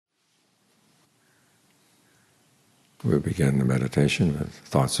We begin the meditation with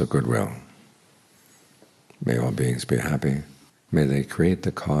thoughts of goodwill. May all beings be happy. May they create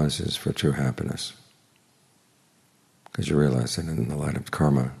the causes for true happiness. Because you realize that in the light of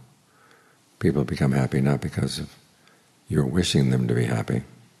karma, people become happy not because of you're wishing them to be happy.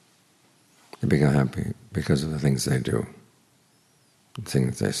 They become happy because of the things they do, the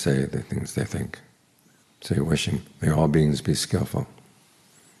things they say, the things they think. So you're wishing, may all beings be skillful.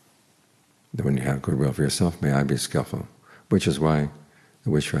 That when you have goodwill for yourself, may I be skillful. Which is why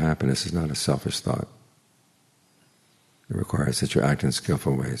the wish for happiness is not a selfish thought. It requires that you act in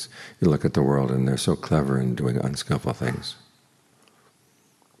skillful ways. You look at the world and they're so clever in doing unskillful things.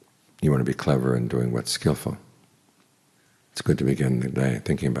 You want to be clever in doing what's skillful. It's good to begin the day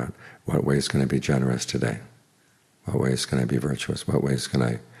thinking about what ways can I be generous today? What ways can I be virtuous? What ways can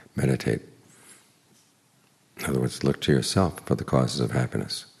I meditate? In other words, look to yourself for the causes of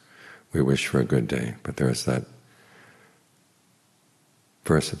happiness. We wish for a good day, but there is that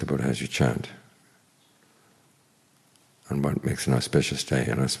verse that the Buddha has you chant on what makes an auspicious day.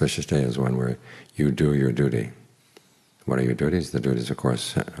 An auspicious day is one where you do your duty. What are your duties? The duties, of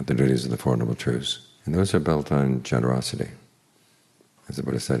course, are the duties of the Four Noble Truths. And those are built on generosity. As the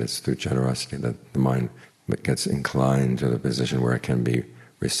Buddha said, it's through generosity that the mind gets inclined to the position where it can be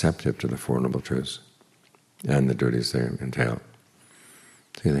receptive to the Four Noble Truths and the duties they entail.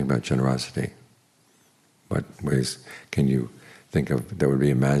 So you think about generosity. What ways can you think of that would be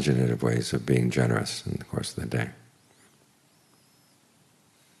imaginative ways of being generous in the course of the day?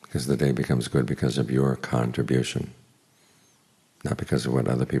 Because the day becomes good because of your contribution, not because of what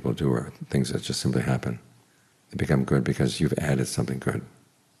other people do or things that just simply happen. They become good because you've added something good.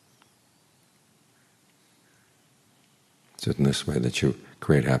 So in this way that you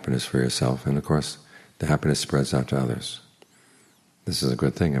create happiness for yourself, and of course the happiness spreads out to others. This is a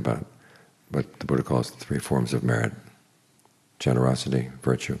good thing about what the Buddha calls the three forms of merit: generosity,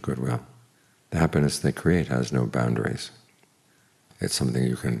 virtue, goodwill. The happiness they create has no boundaries. It's something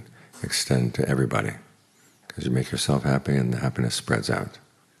you can extend to everybody, because you make yourself happy and the happiness spreads out.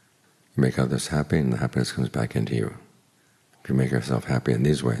 You make others happy and the happiness comes back into you. If you make yourself happy in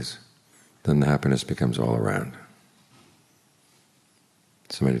these ways, then the happiness becomes all around.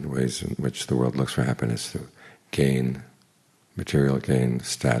 So many ways in which the world looks for happiness: to gain, material gain,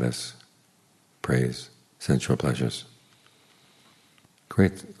 status, praise, sensual pleasures.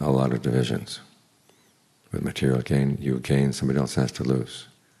 Create a lot of divisions. With material gain, you gain, somebody else has to lose.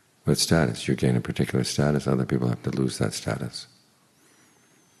 With status, you gain a particular status, other people have to lose that status.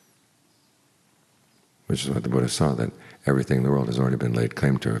 Which is what the Buddha saw, that everything in the world has already been laid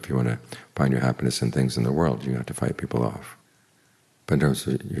claim to. If you want to find your happiness in things in the world, you have to fight people off. But in terms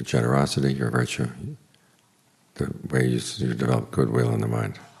of your generosity, your virtue, the way you develop goodwill in the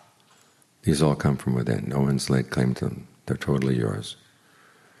mind, these all come from within. No one's laid claim to them. They're totally yours.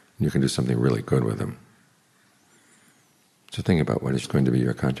 And you can do something really good with them. So think about what is going to be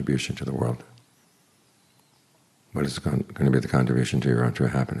your contribution to the world. What is going to be the contribution to your own true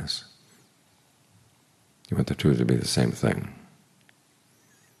happiness? You want the two to be the same thing.